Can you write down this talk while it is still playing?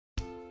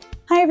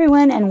Hi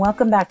everyone, and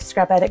welcome back to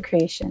Scrap Edit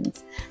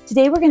Creations.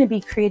 Today we're going to be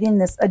creating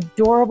this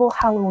adorable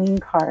Halloween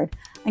card.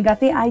 I got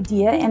the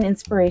idea and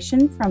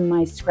inspiration from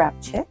my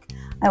scrap chick.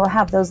 I will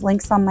have those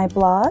links on my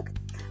blog,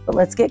 but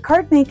let's get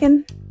card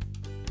making.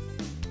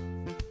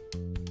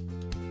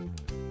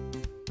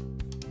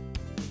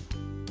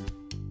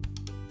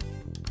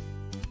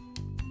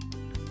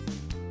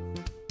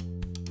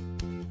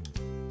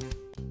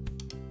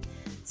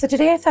 So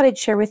today I thought I'd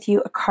share with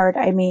you a card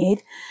I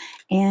made,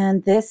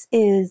 and this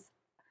is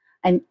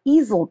an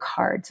easel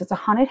card. So it's a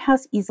haunted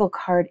house easel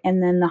card,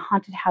 and then the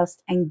haunted house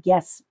and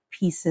guest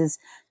pieces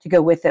to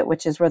go with it,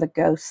 which is where the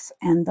ghosts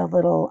and the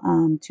little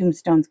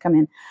tombstones come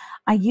in.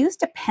 I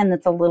used a pen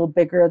that's a little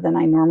bigger than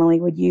I normally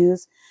would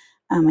use.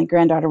 My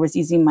granddaughter was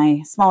using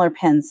my smaller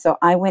pens, so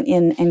I went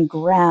in and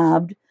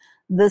grabbed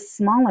the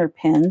smaller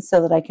pen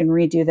so that I can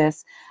redo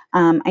this.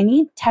 I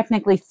need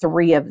technically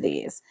 3 of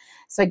these.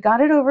 So I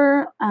got it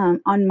over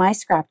on my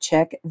scrap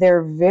chick.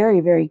 They're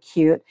very, very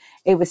cute.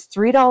 It was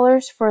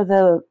 $3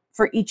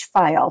 for each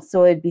file,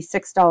 so it'd be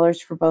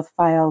 $6 for both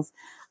files.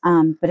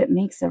 But it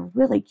makes a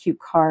really cute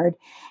card,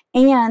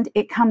 and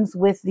it comes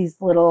with these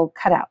little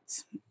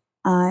cutouts.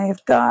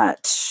 I've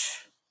got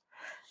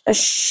a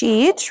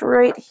sheet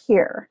right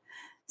here,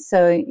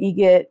 so you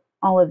get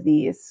all of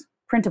these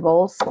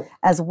printables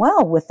as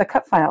well with the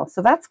cut file,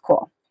 so that's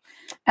cool.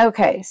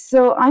 Okay,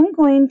 so I'm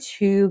going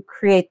to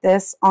create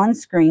this on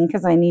screen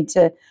because I need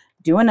to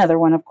do another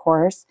one, of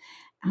course.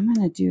 I'm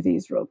going to do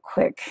these real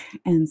quick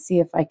and see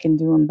if I can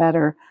do them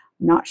better.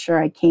 I'm not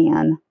sure I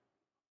can.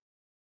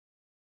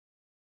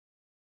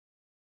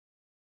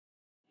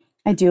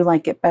 I do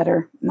like it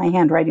better. My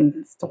handwriting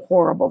is still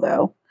horrible,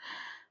 though.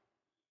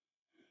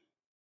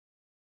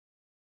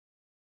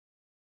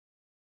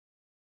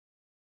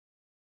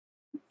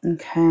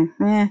 Okay,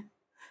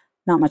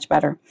 not much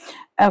better.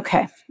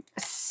 Okay,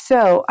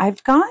 so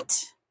I've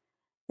got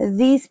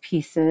these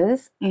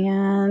pieces,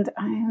 and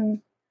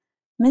I'm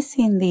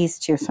missing these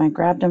two, so I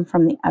grabbed them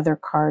from the other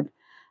card.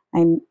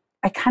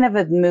 I kind of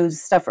have moved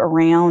stuff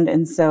around,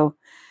 and so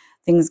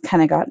things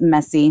kind of got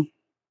messy.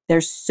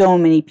 There's so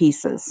many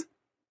pieces.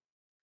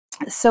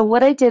 So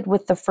what I did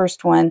with the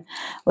first one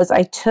was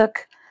I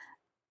took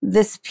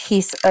this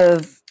piece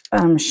of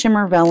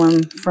shimmer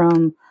vellum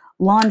from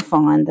Lawn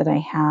Fawn that I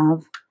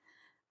have.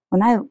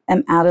 When I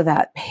am out of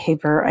that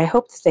paper, I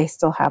hope that they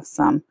still have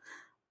some.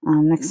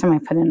 Next time I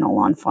put in a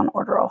Lawn Fawn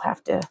order, I'll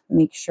have to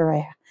make sure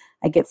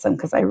I get some,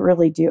 because I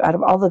really do. Out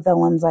of all the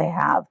vellums I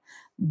have,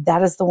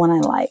 that is the one I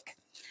like.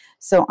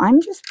 So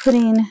I'm just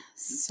putting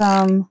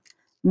some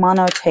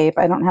mono tape.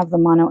 I don't have the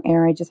mono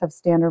air. I just have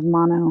standard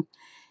mono.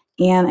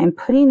 And I'm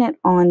putting it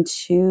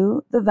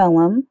onto the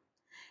vellum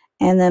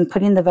and then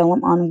putting the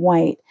vellum on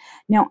white.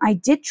 Now, I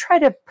did try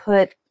to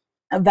put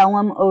a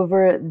vellum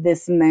over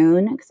this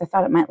moon because I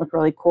thought it might look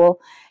really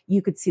cool.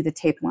 You could see the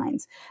tape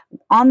lines.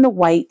 On the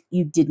white,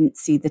 you didn't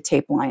see the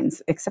tape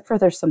lines, except for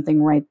there's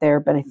something right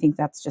there, but I think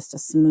that's just a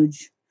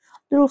smudge,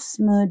 little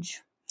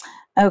smudge.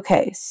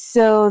 Okay,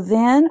 so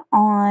then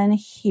on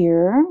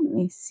here, let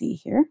me see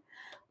here.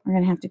 We're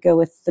going to have to go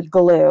with the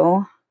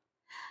glue.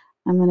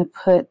 I'm going to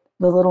put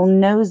the little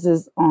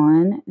noses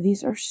on.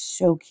 These are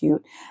so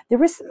cute. There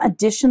were some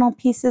additional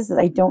pieces that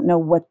I don't know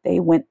what they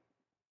went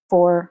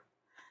for.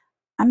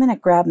 I'm going to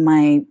grab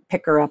my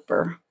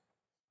picker-upper.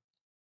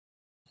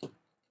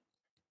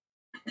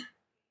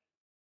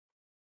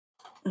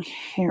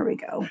 Here we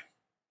go.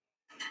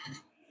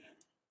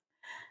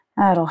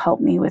 That'll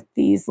help me with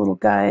these little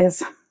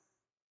guys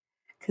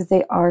because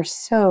they are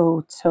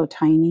so, so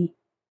tiny.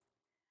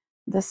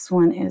 This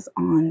one is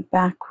on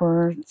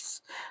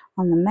backwards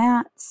on the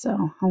mat,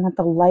 so I want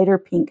the lighter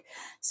pink.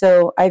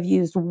 So I've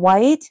used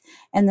white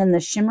and then the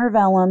shimmer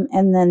vellum,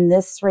 and then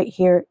this right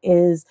here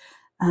is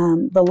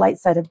the light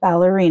side of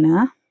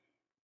ballerina.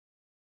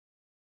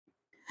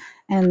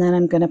 And then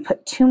I'm going to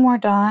put 2 more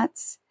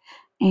dots.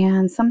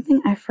 And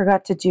something I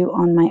forgot to do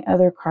on my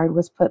other card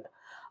was put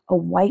a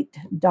white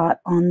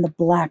dot on the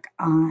black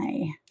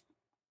eye.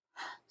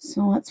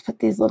 So let's put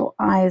these little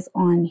eyes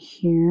on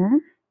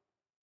here.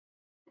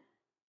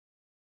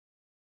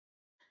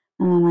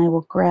 And then I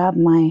will grab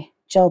my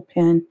gel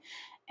pen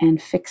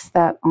and fix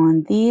that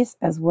on these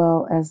as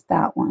well as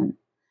that one.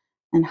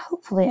 And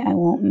hopefully I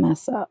won't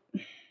mess up.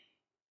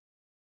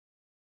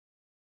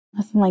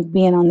 Nothing like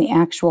being on the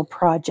actual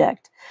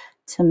project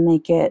to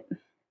make it,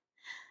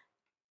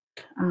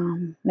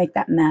 make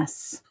that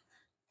mess.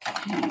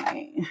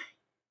 Okay.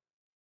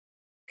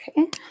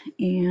 Okay,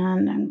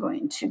 and I'm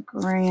going to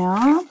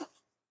grab,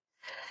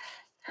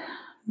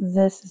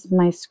 this is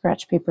my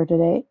scratch paper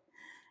today,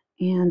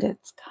 and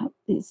it's got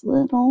these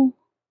little,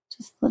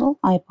 just little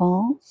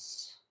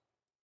eyeballs.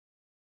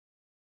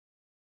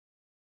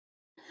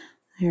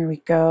 There we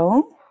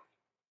go.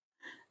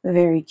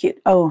 Very cute.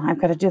 Oh,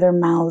 I've got to do their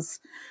mouths.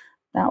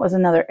 That was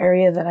another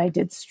area that I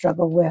did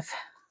struggle with.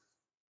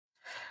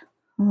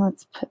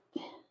 Let's put,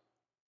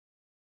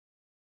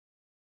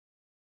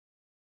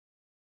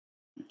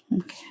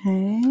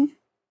 okay.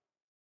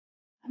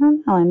 I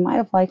don't know, I might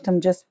have liked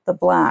them just the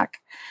black.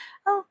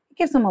 Oh, it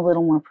gives them a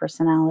little more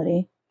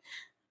personality.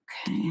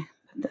 Okay,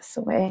 put this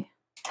away.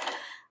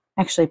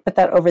 Actually, put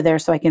that over there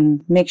so I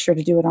can make sure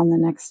to do it on the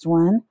next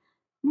one.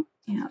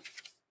 Yeah.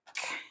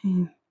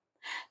 Okay.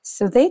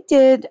 So they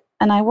did,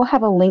 and I will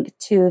have a link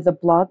to the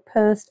blog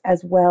post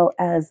as well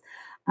as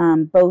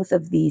both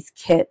of these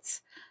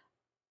kits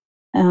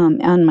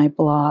on my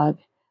blog.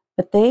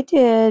 But they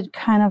did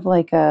kind of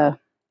like a,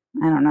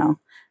 I don't know,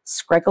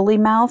 scraggly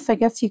mouth, I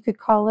guess you could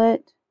call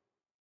it.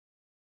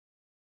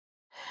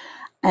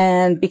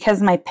 And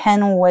because my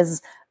pen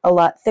was a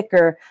lot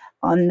thicker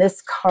on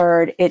this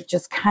card, it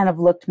just kind of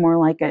looked more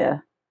like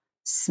a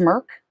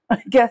smirk,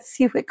 I guess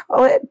you would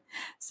call it.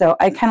 So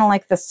I kind of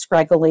like the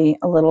scraggly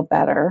a little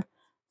better.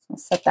 I'll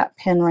set that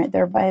pin right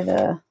there by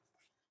the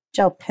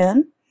gel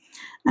pen.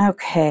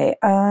 Okay,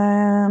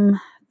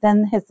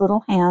 then his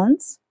little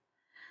hands.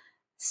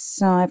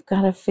 So I've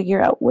got to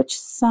figure out which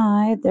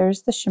side.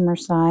 There's the shimmer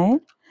side.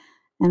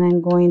 And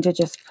I'm going to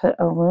just put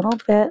a little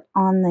bit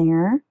on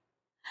there.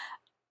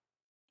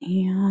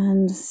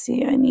 And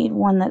see, I need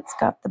one that's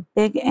got the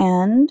big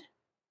end.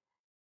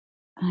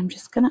 I'm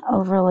just going to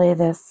overlay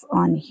this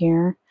on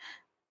here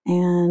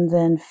and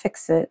then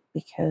fix it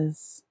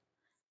because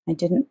I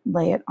didn't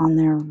lay it on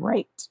there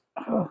right.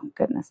 Oh,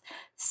 goodness.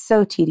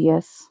 So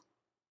tedious.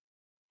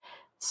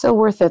 So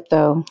worth it,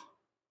 though.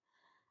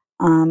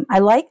 I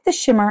like the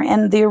shimmer,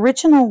 and the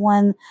original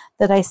one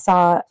that I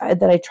saw,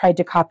 that I tried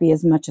to copy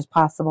as much as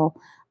possible,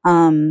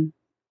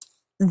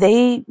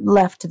 they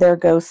left their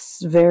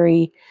ghosts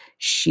very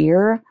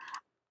sheer.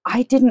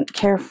 I didn't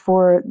care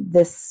for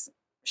this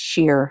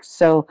sheer,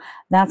 so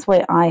that's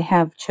why I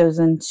have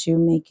chosen to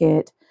make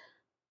it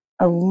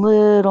a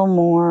little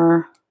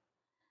more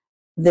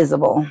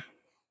visible.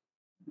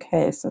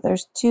 Okay, so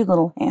there's two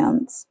little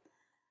hands.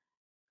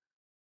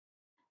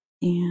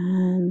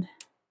 And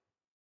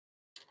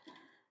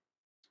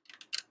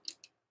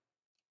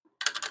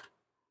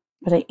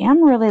but I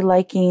am really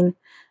liking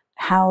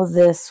how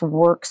this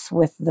works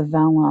with the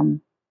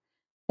vellum.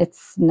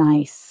 It's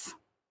nice.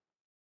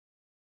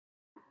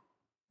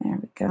 There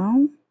we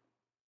go.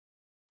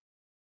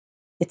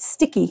 It's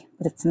sticky,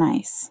 but it's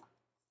nice.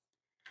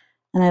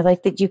 And I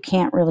like that you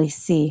can't really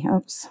see.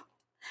 Oops.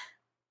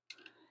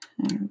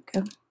 There we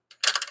go.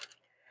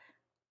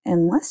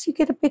 Unless you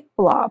get a big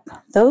blob.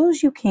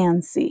 Those you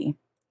can see.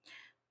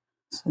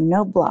 So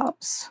no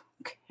blobs.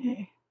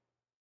 Okay.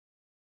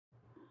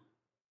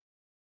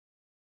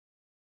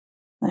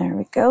 There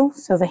we go.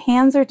 So the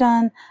hands are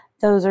done.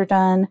 Those are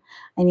done.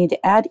 I need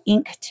to add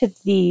ink to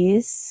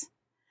these.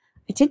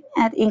 I didn't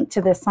add ink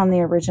to this on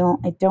the original.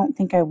 I don't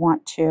think I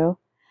want to.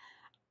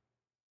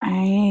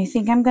 I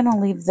think I'm going to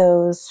leave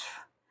those,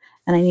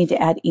 and I need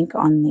to add ink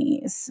on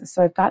these.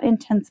 So I've got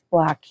Intense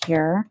Black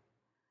here,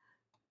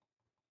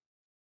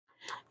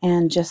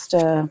 and just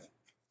a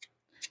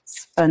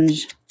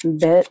sponge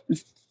bit.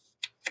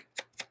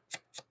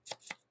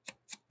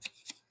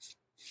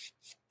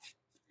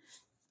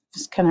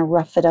 Just kind of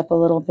rough it up a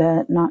little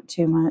bit, not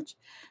too much.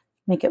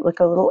 Make it look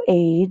a little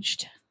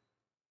aged.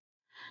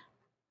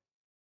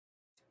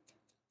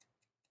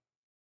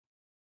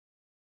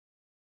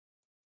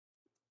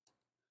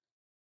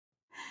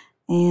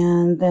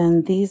 And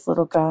then these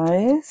little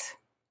guys,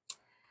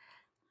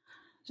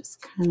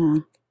 just kind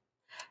of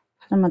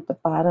put them at the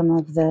bottom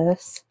of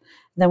this.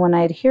 Then when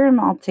I adhere them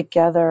all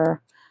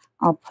together,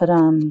 I'll put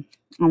them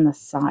on the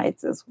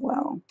sides as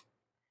well.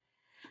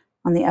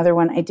 On the other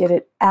one, I did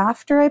it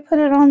after I put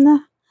it on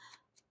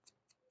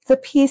the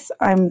piece.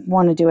 I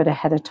want to do it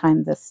ahead of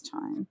time this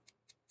time.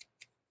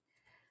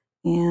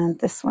 And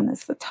this one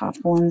is the top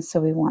one, so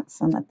we want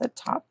some at the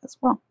top as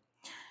well.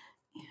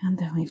 And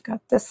then we've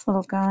got this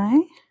little guy.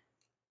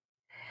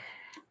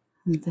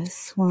 And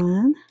this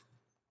one.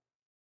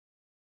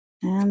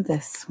 And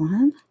this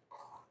one.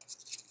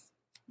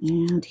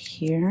 And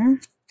here.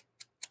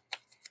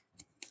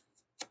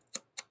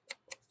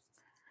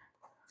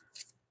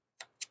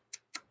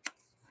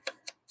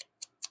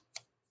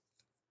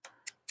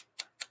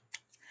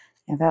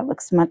 Yeah, that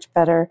looks much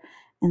better.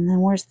 And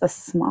then where's the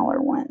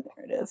smaller one?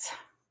 There it is.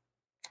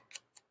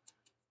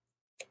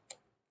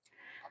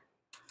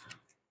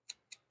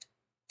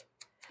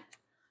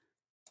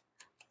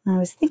 I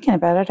was thinking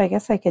about it. I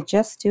guess I could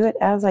just do it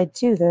as I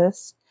do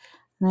this.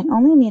 And I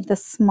only need the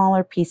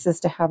smaller pieces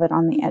to have it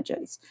on the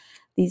edges.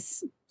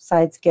 These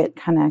sides get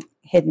kind of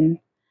hidden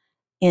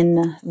in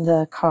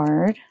the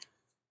card.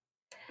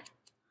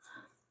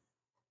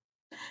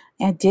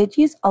 I did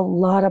use a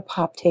lot of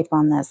pop tape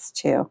on this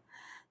too,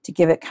 to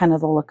give it kind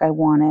of the look I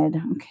wanted.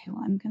 Okay,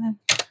 well, I'm going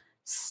to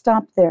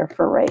stop there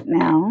for right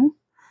now.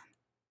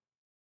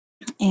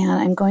 And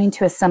I'm going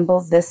to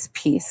assemble this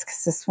piece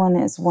because this one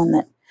is one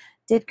that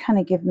did kind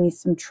of give me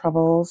some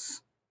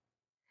troubles.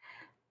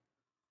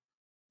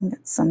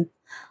 Get some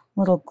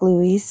little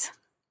glueies.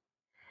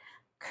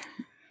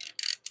 Okay.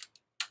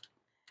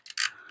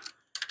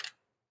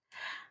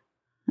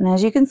 And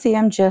as you can see,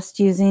 I'm just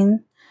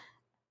using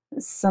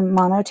some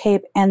mono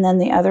tape, and then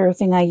the other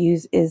thing I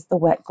use is the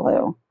wet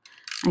glue.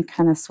 I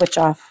kind of switch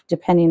off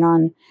depending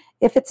on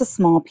if it's a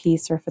small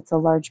piece or if it's a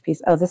large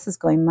piece. Oh, this is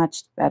going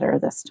much better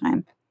this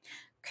time.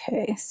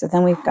 Okay, so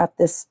then we've got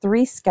this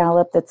 3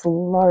 scallop that's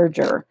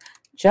larger,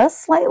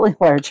 just slightly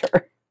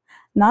larger.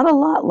 Not a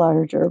lot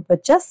larger,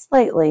 but just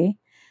slightly.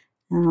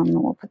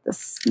 We'll put the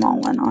small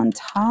one on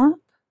top.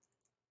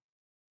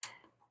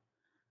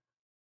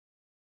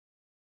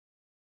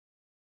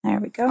 There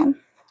we go.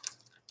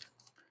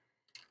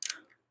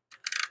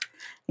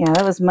 Yeah,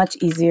 that was much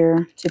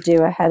easier to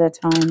do ahead of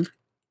time.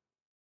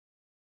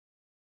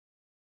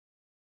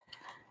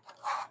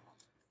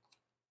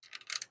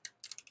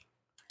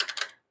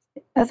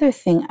 The other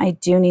thing I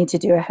do need to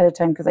do ahead of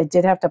time, because I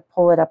did have to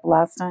pull it up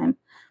last time,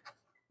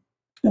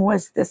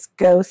 was this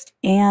ghost.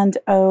 And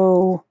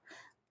oh,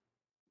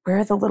 where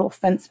are the little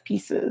fence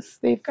pieces?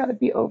 They've got to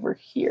be over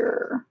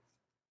here.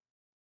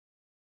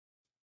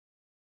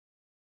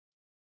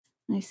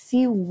 I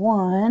see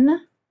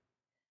one.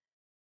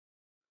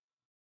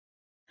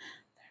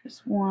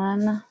 There's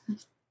one.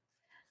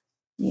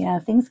 Yeah,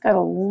 things got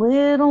a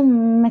little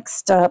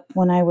mixed up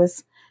when I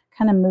was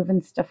kind of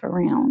moving stuff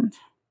around.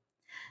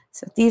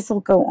 So these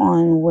will go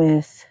on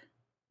with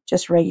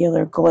just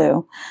regular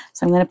glue.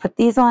 So I'm going to put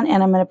these on,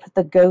 and I'm going to put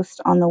the ghost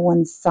on the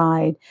one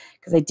side,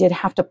 because I did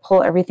have to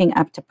pull everything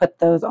up to put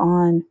those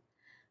on.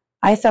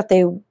 I thought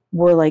they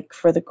were like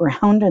for the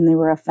ground and they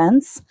were a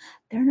fence.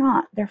 They're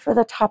not. They're for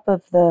the top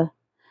of the,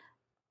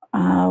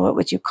 what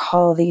would you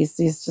call these?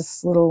 These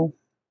just little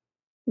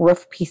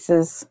roof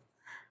pieces.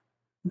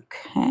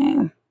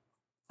 Okay.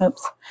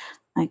 Oops.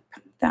 I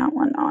put that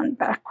one on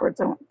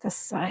backwards. I want this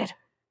side.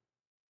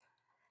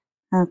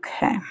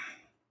 Okay.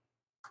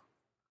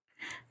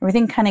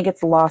 Everything kind of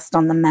gets lost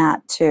on the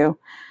mat too.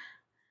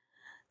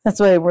 That's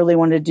why I really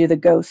wanted to do the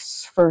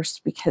ghosts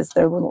first, because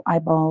they're little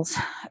eyeballs.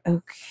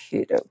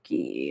 Okie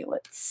dokie.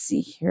 Let's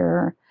see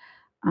here.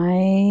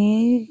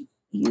 I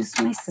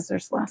used my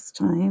scissors last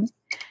time,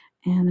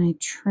 and I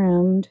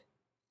trimmed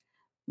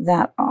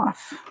that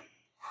off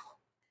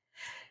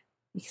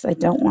because I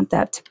don't want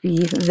that to be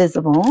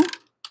visible.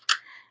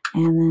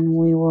 And then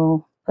we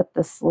will put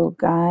this little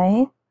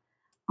guy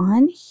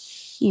on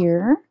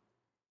here,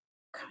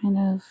 kind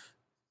of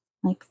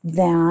like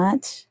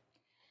that.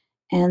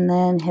 And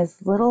then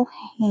his little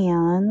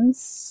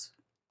hands,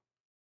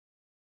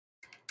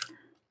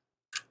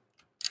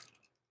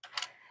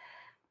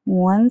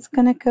 one's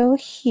going to go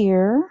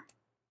here,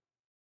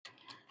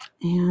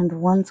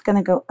 and one's going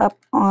to go up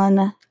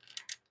on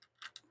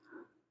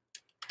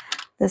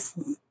this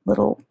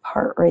little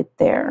part right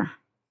there.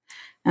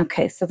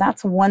 Okay, so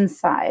that's one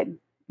side.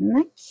 Isn't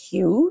that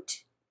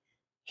cute?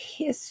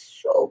 He is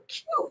so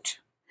cute.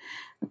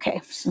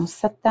 Okay, so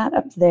set that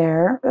up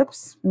there.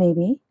 Oops,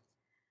 maybe.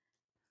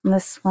 And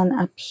this one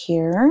up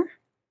here.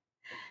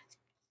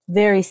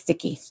 Very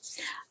sticky.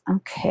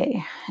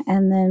 Okay,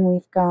 and then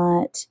we've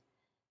got,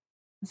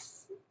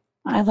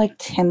 I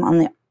liked him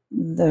on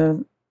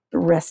the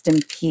rest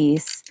in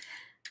peace.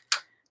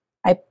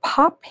 I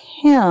pop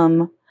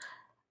him,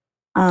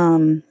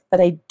 but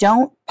I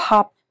don't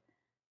pop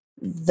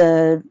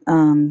the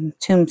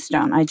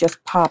tombstone. I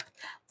just pop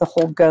the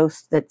whole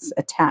ghost that's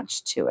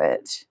attached to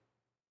it.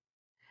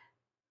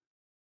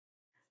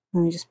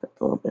 Let me just put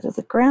a little bit of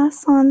the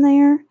grass on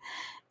there.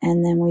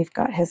 And then we've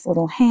got his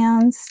little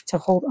hands to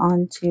hold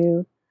on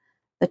to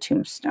the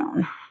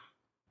tombstone.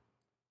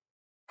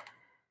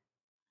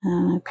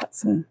 And I've got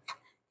some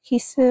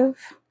adhesive.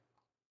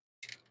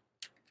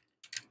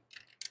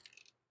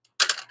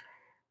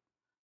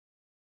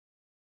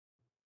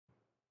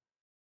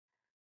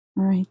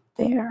 Right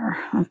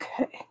there.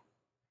 Okay.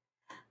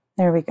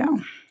 There we go.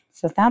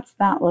 So that's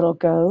that little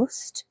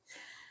ghost.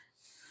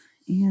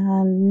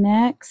 And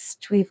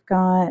next we've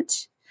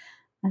got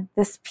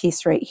this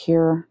piece right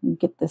here.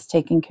 Get this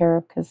taken care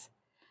of, because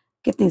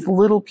get these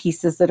little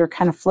pieces that are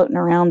kind of floating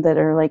around that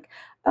are like,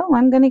 oh,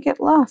 I'm going to get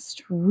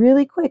lost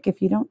really quick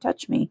if you don't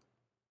touch me.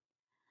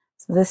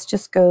 So this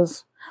just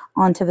goes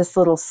onto this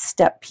little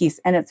step piece,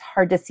 and it's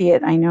hard to see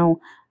it. I know.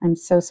 I'm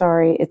so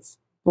sorry. It's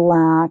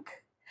black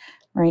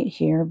right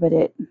here, but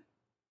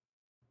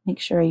make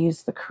sure I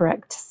use the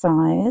correct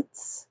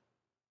sides.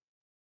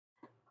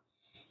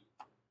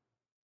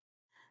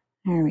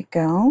 There we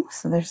go.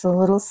 So there's the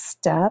little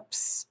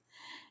steps,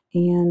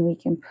 and we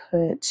can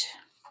put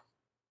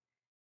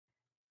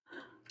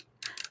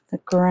the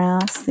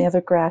grass, the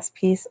other grass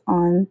piece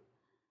on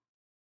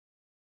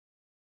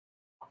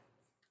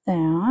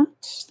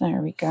that.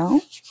 There we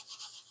go.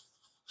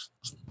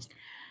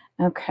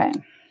 Okay.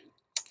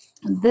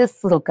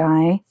 This little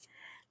guy,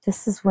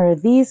 this is where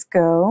these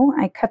go.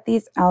 I cut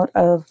these out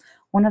of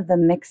one of the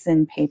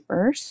mix-in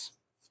papers.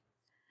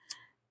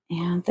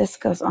 And this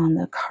goes on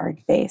the card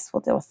base. We'll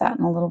deal with that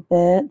in a little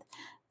bit.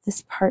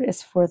 This part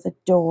is for the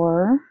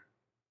door.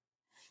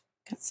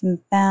 Got some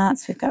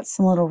bats. We've got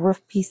some little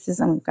roof pieces,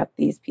 and we've got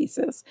these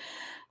pieces.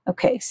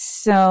 Okay,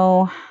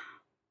 so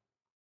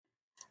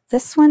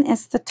this one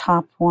is the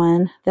top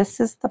one. This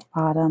is the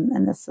bottom,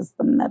 and this is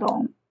the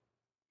middle.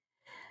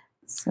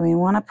 So we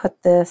want to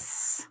put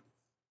this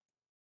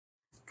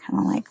kind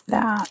of like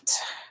that.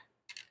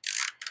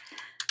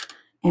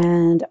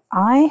 And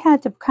I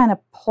had to kind of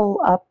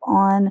pull up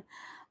on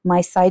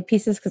my side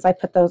pieces because I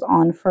put those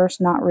on first,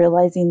 not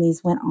realizing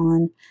these went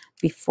on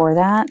before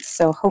that.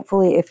 So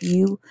hopefully if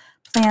you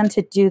plan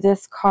to do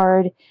this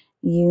card,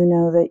 you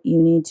know that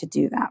you need to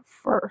do that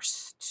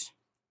first.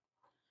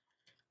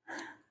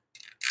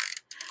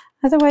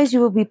 Otherwise, you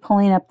will be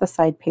pulling up the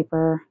side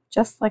paper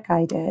just like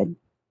I did.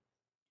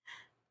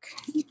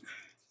 Okay.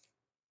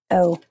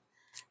 Oh,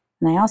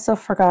 and I also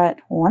forgot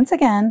once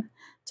again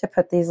to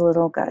put these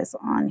little guys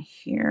on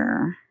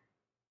here.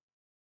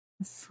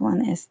 This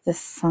one is this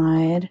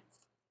side.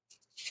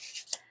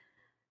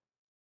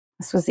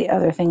 This was the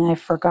other thing I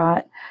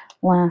forgot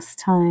last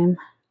time.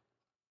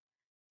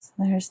 So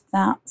there's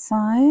that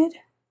side.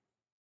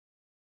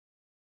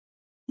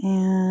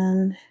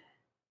 And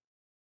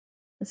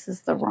this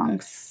is the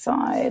wrong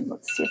side.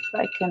 Let's see if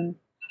I can,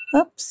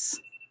 oops.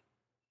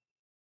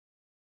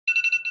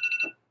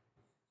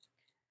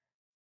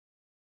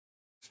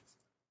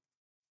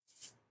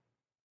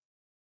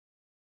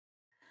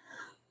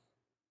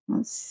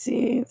 Let's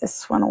see,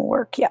 this one will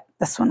work. Yeah,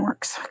 this one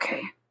works.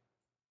 Okay.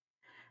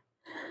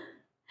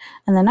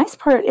 And the nice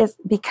part is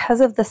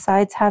because of the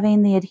sides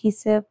having the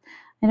adhesive,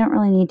 I don't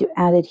really need to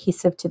add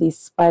adhesive to these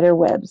spider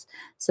webs.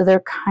 So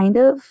they're kind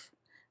of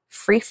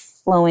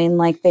free-flowing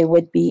like they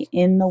would be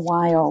in the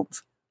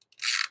wild.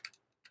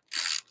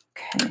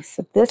 Okay,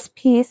 so this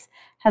piece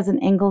has an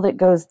angle that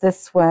goes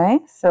this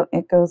way. So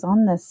it goes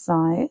on this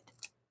side.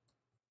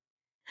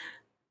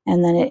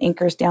 And then it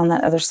anchors down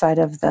that other side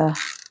of the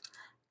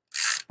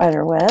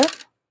spider web.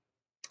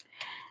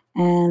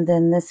 And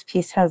then this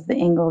piece has the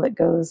angle that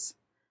goes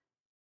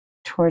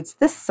towards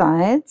this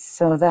side,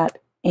 so that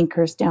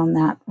anchors down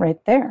that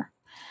right there.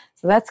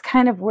 So that's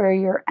kind of where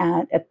you're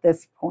at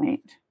this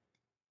point.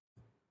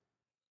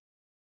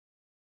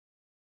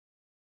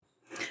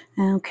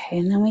 Okay,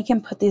 and then we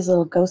can put these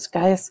little ghost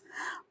guys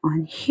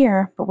on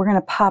here, but we're going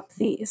to pop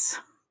these.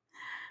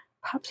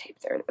 Pop tape,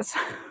 there it is.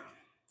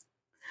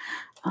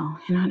 Oh,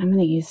 you know what? I'm going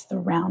to use the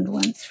round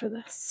ones for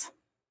this.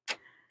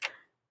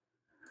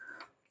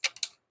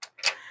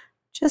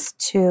 Just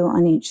 2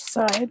 on each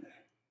side.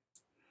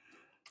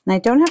 And I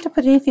don't have to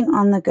put anything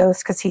on the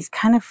ghost because he's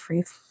kind of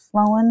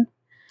free-flowing.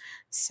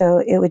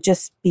 So it would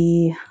just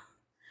be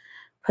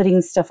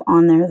putting stuff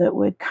on there that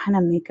would kind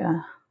of make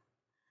a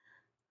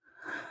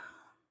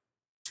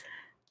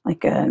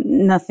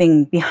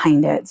nothing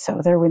behind it.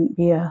 So there wouldn't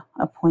be a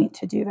point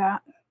to do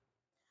that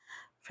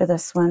for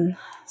this one.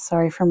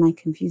 Sorry for my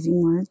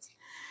confusing words.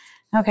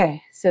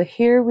 Okay, so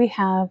here we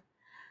have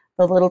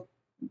the little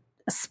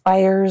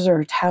spires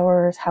or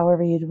towers,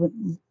 however you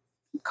would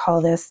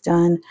call this,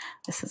 done.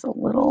 This is a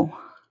little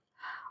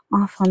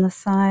off on the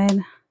side.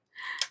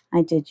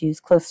 I did use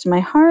close to my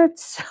heart,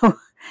 so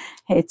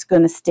it's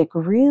going to stick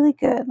really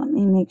good. Let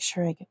me make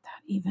sure I get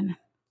that even,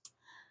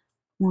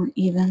 more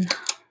even.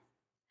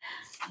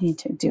 I need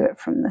to do it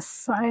from this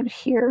side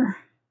here.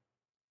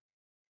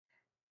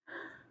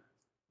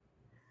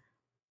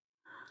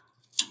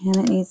 And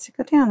it needs to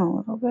go down a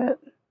little bit.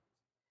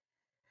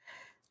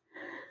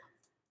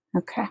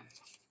 Okay,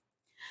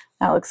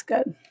 that looks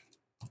good.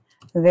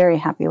 Very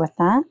happy with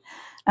that.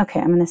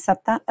 Okay, I'm going to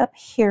set that up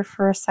here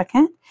for a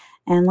second,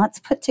 and let's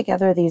put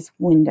together these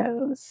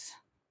windows.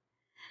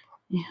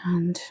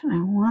 And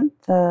I want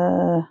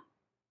the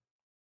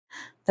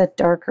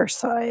darker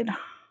side.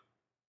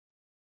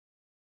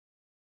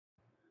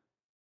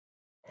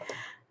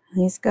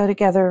 These go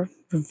together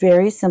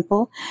very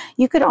simple.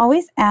 You could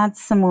always add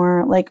some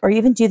more, or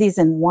even do these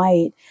in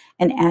white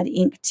and add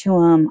ink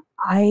to them.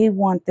 I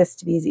want this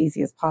to be as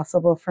easy as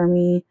possible for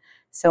me.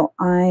 So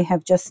I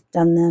have just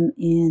done them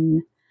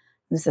in,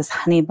 this is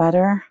honey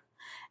butter.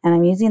 And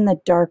I'm using the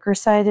darker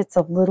side. It's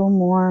a little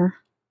more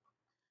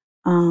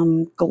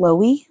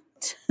glowy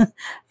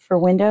for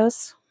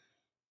windows.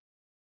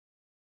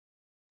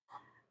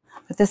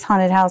 But this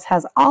haunted house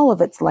has all of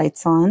its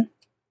lights on.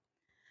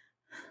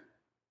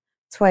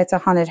 That's why it's a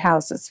haunted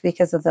house. It's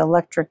because of the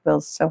electric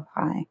bills so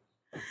high.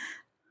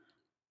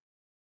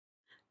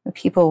 The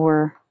people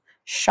were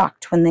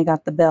shocked when they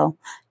got the bill.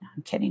 No,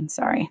 I'm kidding,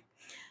 sorry.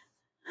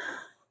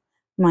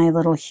 My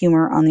little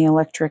humor on the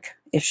electric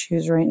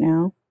issues right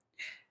now.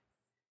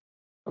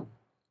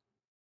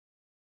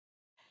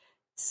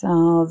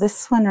 So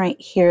this one right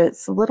here,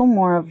 it's a little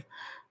more of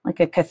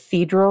like a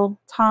cathedral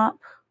top.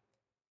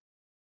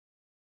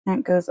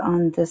 That goes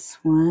on this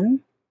one.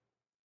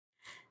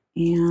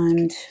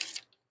 And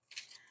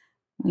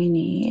we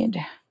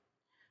need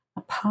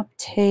a pop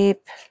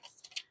tape,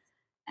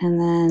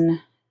 and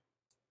then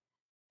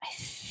I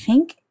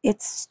think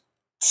it's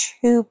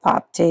 2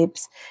 pop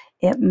tapes.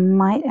 It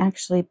might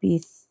actually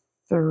be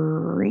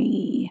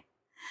 3.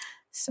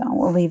 So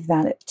we'll leave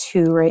that at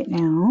 2 right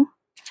now.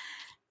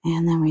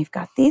 And then we've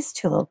got these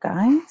 2 little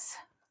guys.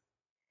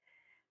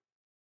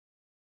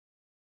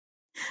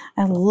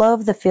 I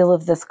love the feel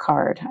of this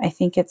card. I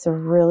think it's a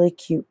really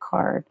cute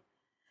card.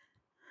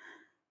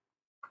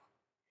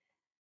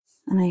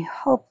 And I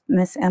hope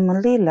Miss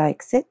Emily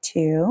likes it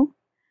too.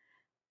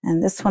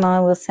 And this one I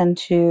will send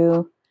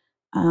to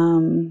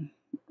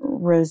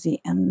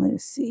Rosie and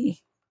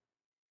Lucy.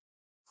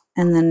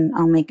 And then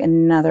I'll make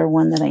another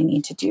one that I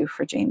need to do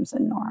for James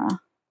and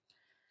Nora.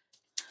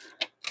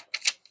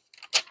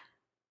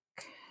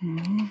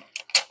 Okay.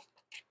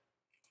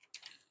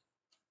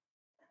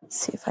 Let's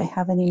see if I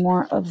have any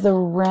more of the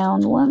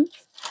round ones.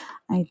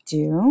 I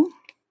do.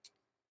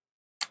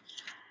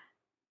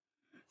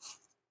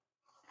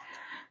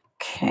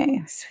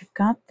 Okay, so we've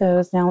got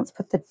those. Now let's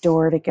put the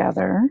door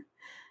together.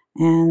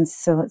 And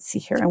so let's see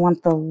here. I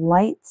want the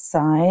light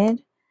side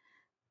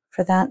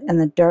for that and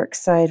the dark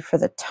side for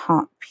the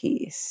top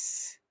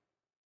piece.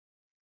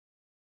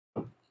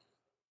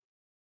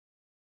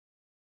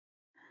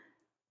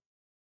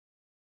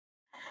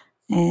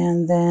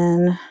 And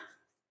then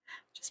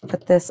just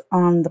put this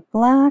on the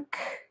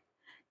black,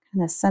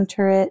 kind of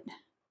center it.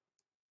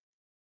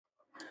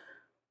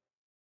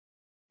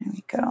 There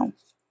we go.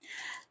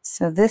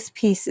 So this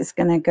piece is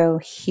going to go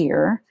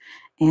here,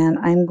 and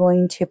I'm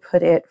going to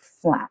put it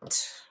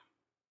flat.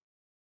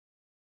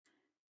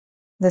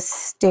 The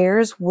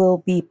stairs will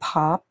be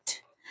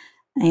popped,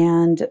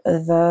 and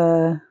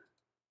the,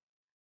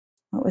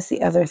 what was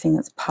the other thing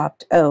that's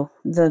popped? Oh,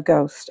 the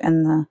ghost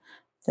and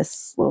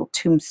this little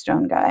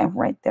tombstone guy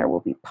right there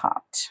will be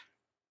popped.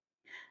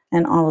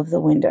 And all of the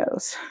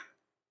windows.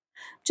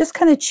 Just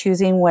kind of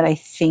choosing what I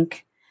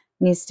think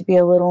needs to be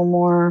a little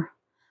more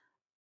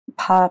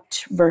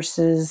popped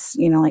versus,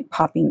 you know, like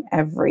popping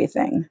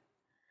everything.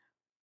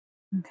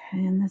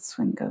 Okay, and this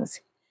one goes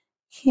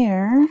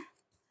here.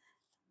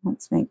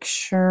 Let's make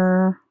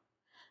sure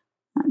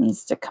that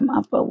needs to come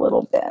up a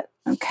little bit.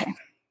 Okay.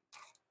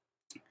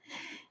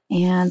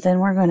 And then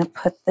we're going to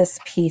put this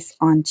piece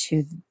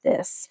onto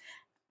this.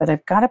 But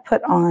I've got to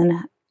put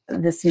on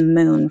this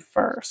moon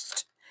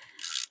first.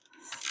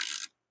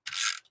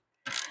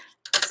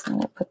 So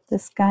we'll put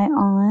this guy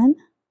on.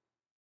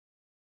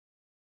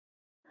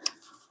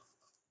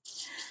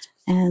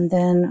 And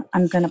then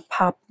I'm going to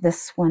pop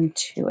this one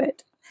to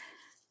it.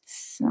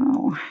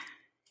 So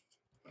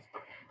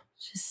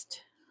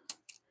just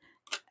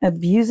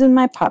abusing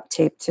my pop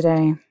tape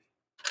today.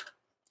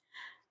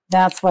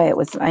 That's why it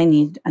was, I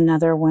need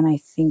another one, I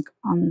think,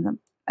 on the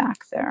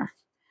back there.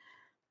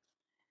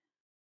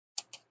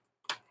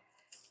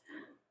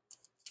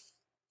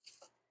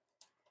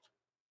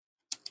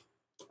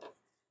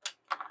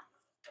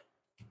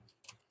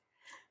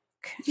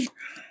 Okay.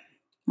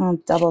 I'll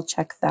double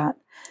check that,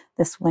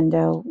 this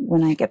window,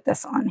 when I get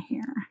this on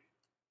here.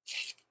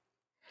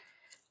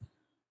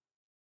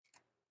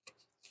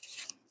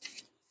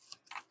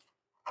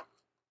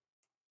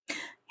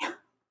 Yeah.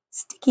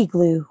 Sticky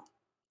glue.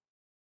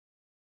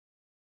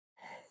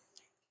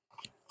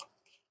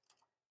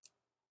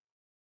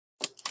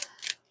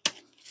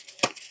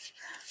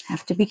 I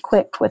have to be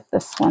quick with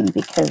this one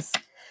because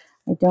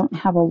I don't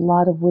have a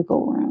lot of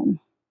wiggle room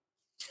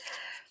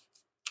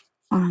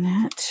on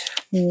it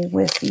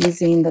with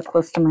using the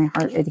close to my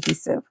heart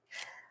adhesive.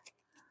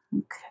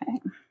 Okay,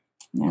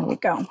 there we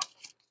go.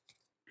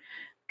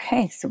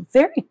 Okay, so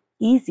very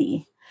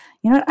easy.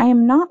 You know what? I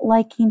am not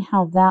liking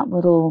how that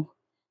little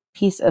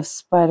piece of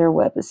spider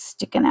web is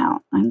sticking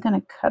out. I'm going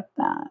to cut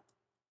that.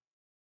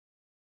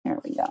 There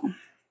we go.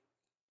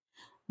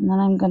 And then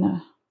I'm going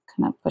to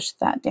kind of push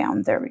that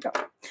down. There we go.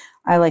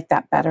 I like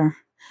that better.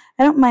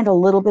 I don't mind a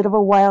little bit of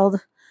a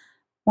wild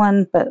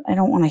one, but I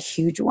don't want a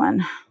huge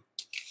one.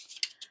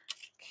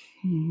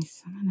 Okay,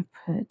 so I'm going to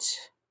put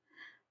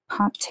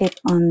pop tape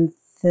on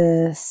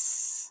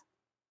this.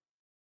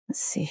 Let's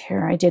see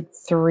here. I did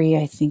 3,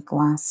 I think,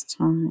 last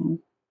time.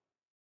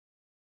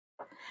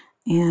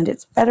 And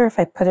it's better if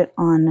I put it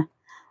on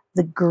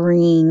the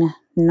green,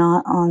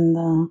 not on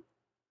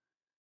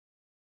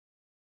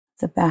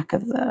the back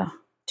of the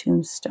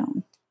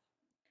tombstone.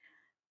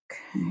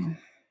 Okay.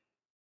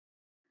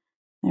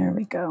 There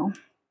we go.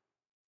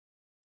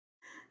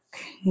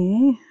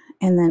 Okay.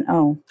 And then,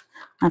 oh,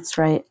 that's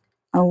right.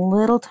 A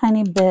little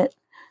tiny bit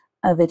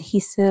of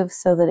adhesive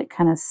so that it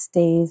kind of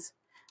stays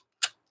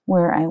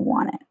where I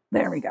want it.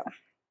 There we go.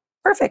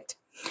 Perfect.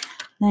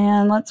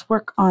 And let's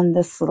work on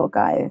this little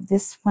guy.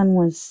 This one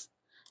was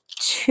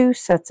 2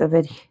 sets of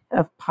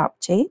pop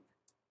tape.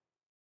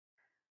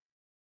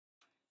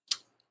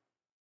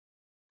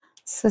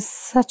 This is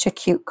such a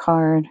cute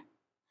card.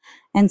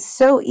 And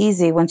so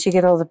easy once you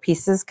get all the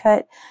pieces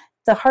cut.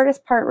 The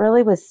hardest part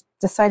really was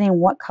deciding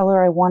what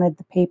color I wanted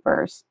the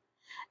papers.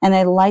 And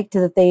I liked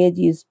that they had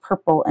used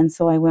purple, and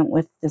so I went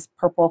with this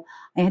purple.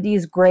 I had to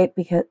use grape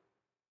because,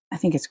 I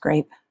think it's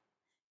grape.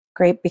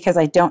 Grape because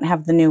I don't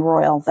have the new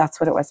royal. That's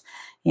what it was.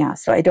 Yeah,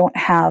 so I don't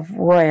have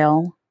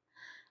royal.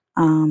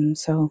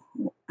 So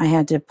I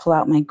had to pull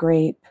out my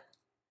grape.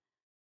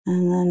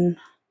 And then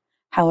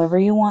however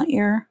you want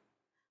your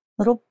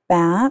little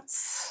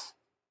bats.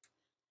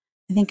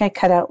 I think I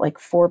cut out like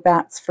 4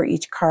 bats for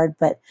each card,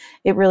 but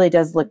it really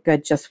does look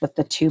good just with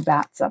the 2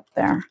 bats up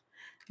there.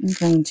 I'm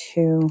going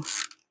to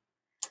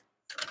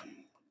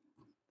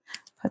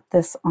put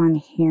this on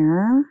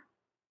here.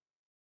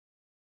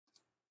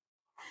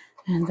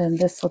 And then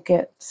this will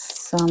get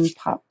some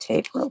pop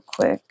tape real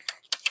quick.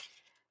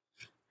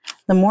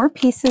 The more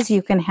pieces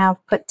you can have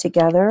put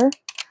together,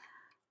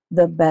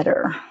 the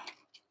better.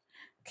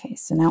 Okay,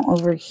 so now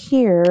over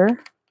here,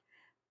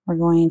 we're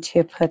going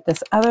to put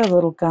this other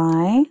little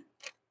guy.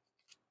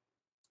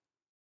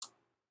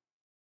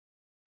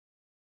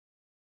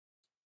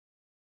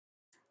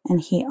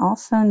 And he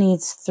also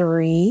needs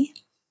 3.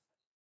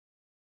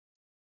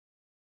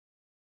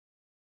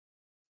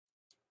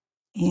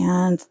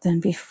 And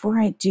then before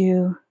I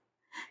do,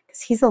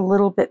 because he's a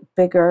little bit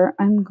bigger,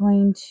 I'm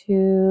going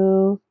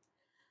to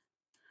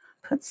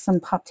put some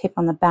pop tape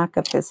on the back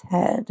of his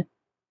head.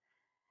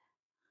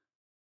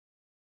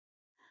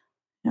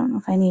 I don't know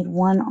if I need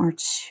 1 or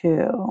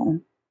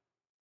 2.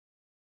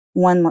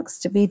 1 looks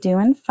to be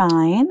doing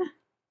fine.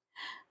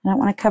 I don't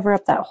want to cover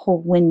up that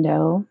whole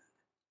window.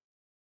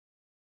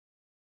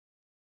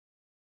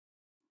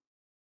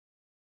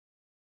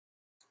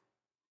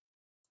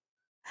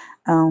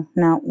 Oh,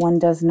 no, 1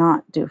 does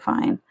not do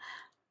fine.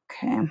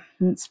 Okay,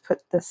 let's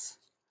put this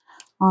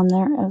on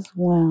there as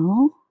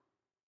well.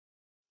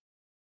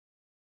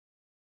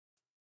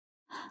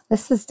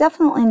 This is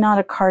definitely not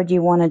a card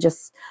you want to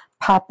just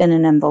pop in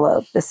an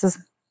envelope. This is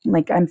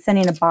like I'm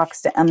sending a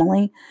box to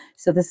Emily,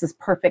 so this is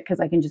perfect because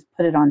I can just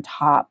put it on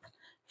top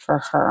for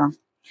her.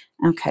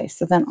 Okay,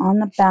 so then on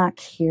the back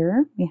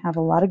here, we have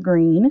a lot of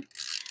green,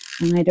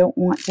 and I don't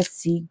want to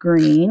see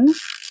green.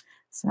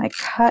 So I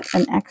cut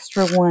an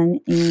extra one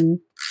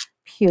in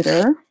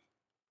pewter.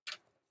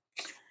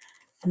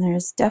 And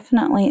there's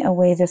definitely a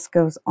way this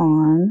goes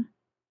on.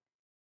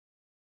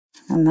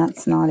 And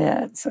that's not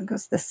it. So it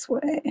goes this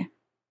way.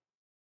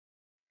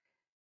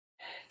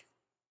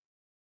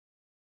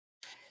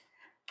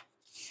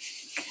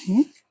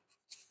 Okay.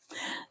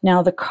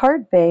 Now the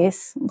card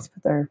base, let's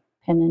put our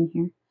pen in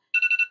here.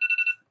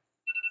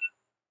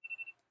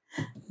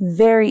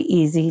 Very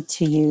easy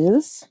to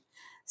use.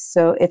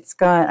 So it's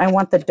got, I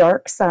want the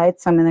dark side,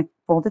 so I'm going to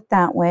fold it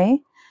that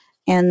way.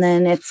 And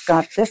then it's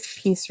got this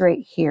piece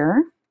right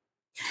here.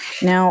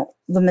 Now,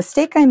 the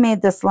mistake I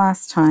made this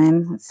last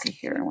time, let's see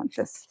here, I want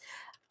this.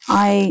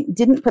 I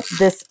didn't put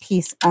this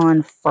piece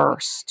on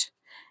first.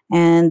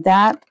 And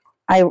that,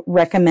 I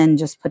recommend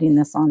just putting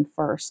this on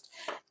first.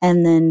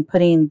 And then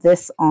putting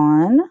this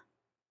on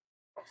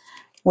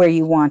where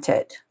you want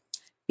it.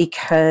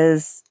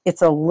 Because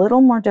it's a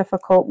little more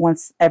difficult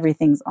once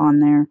everything's on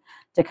there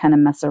to kind of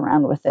mess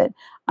around with it.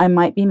 I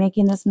might be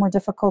making this more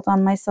difficult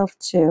on myself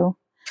too.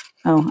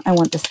 Oh, I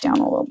want this down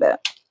a little bit.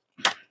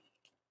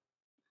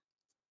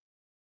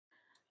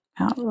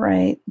 About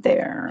right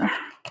there.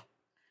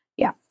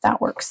 Yeah, that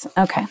works.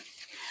 Okay.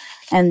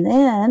 And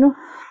then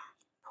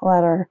pull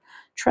out our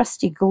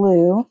trusty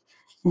glue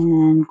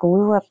and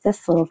glue up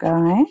this little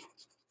guy.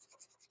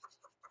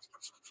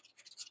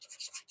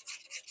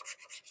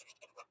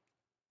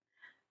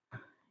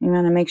 You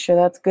want to make sure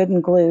that's good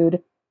and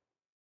glued.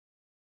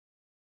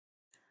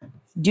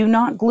 Do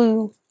not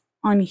glue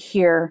on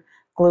here,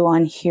 glue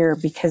on here,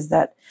 because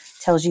that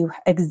tells you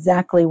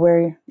exactly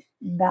where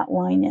that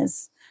line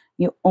is.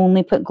 You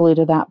only put glue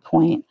to that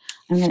point.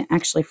 I'm going to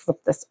actually flip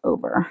this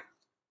over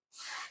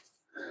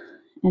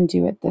and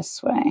do it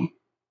this way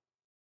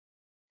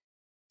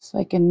so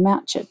I can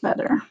match it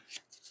better.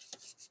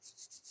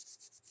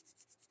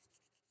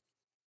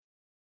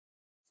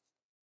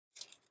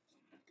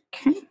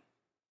 Okay.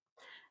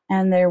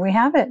 And there we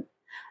have it.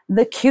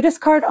 The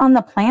cutest card on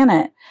the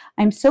planet.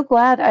 I'm so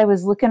glad I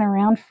was looking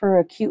around for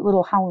a cute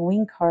little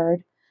Halloween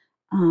card.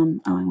 Oh,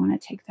 I want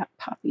to take that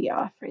poppy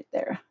off right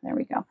there. There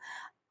we go.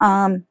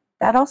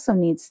 That also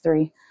needs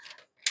 3.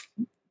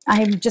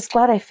 I'm just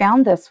glad I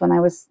found this when I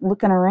was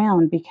looking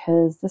around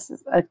because this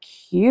is a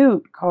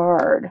cute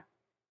card.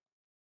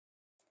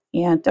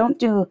 Yeah, don't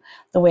do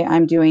the way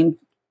I'm doing.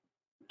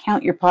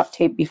 Count your pop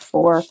tape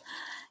before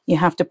you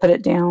have to put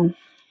it down.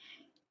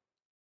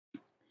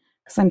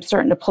 Because I'm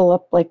starting to pull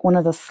up like one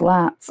of the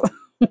slats.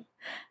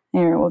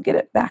 There, we'll get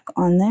it back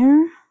on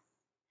there.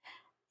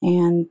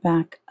 And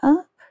back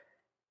up.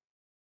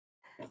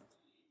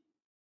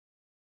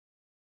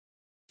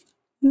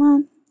 Come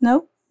on.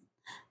 Nope.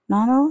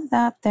 Not all of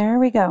that. There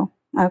we go.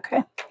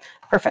 Okay.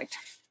 Perfect.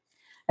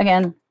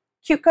 Again,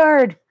 cute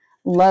card.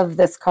 Love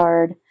this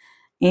card.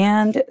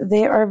 And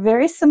they are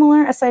very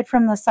similar aside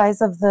from the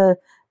size of the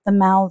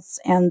mouths,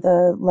 and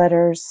the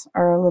letters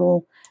are a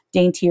little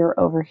daintier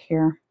over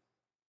here.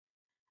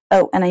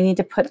 Oh, and I need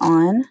to put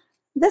on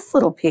this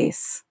little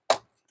piece.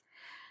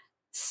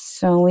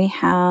 So I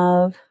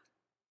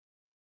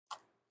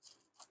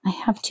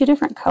have 2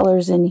 different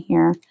colors in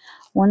here.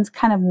 One's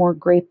kind of more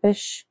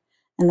grapish,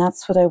 and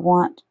that's what I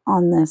want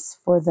on this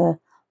for the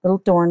little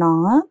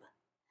doorknob.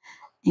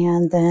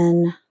 And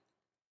then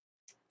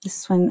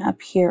this one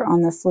up here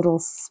on this little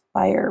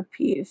spire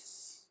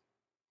piece.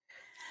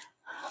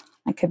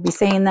 I could be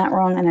saying that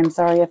wrong, and I'm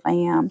sorry if I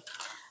am.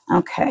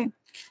 Okay,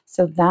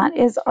 so that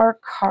is our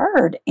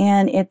card,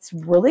 and it's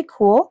really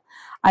cool.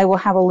 I will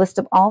have a list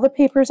of all the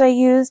papers I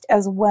used,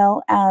 as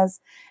well as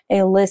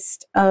a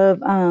list of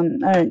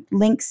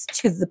links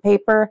to the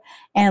paper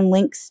and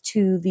links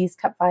to these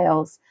cut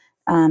files.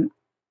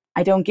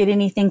 I don't get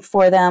anything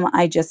for them.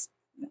 I just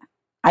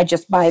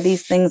buy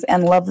these things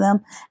and love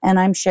them, and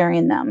I'm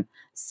sharing them.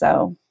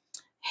 So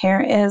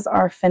here is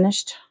our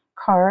finished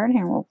card.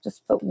 Here, we'll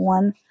just put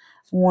one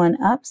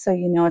up so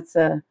you know it's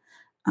an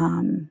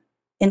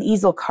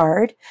Easel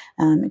card.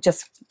 It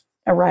just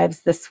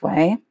arrives this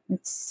way.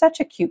 It's such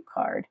a cute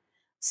card.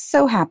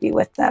 So happy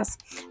with this.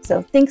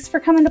 So thanks for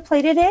coming to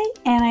play today,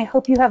 and I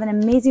hope you have an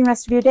amazing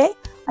rest of your day.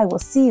 I will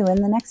see you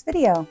in the next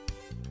video.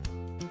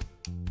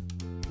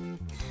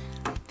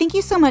 Thank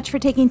you so much for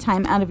taking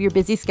time out of your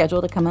busy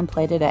schedule to come and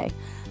play today.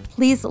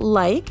 Please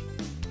like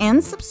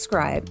and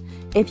subscribe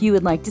if you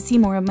would like to see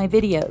more of my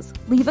videos.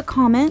 Leave a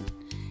comment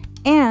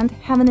and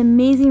have an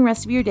amazing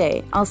rest of your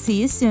day. I'll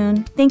see you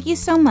soon. Thank you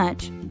so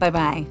much.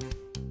 Bye-bye.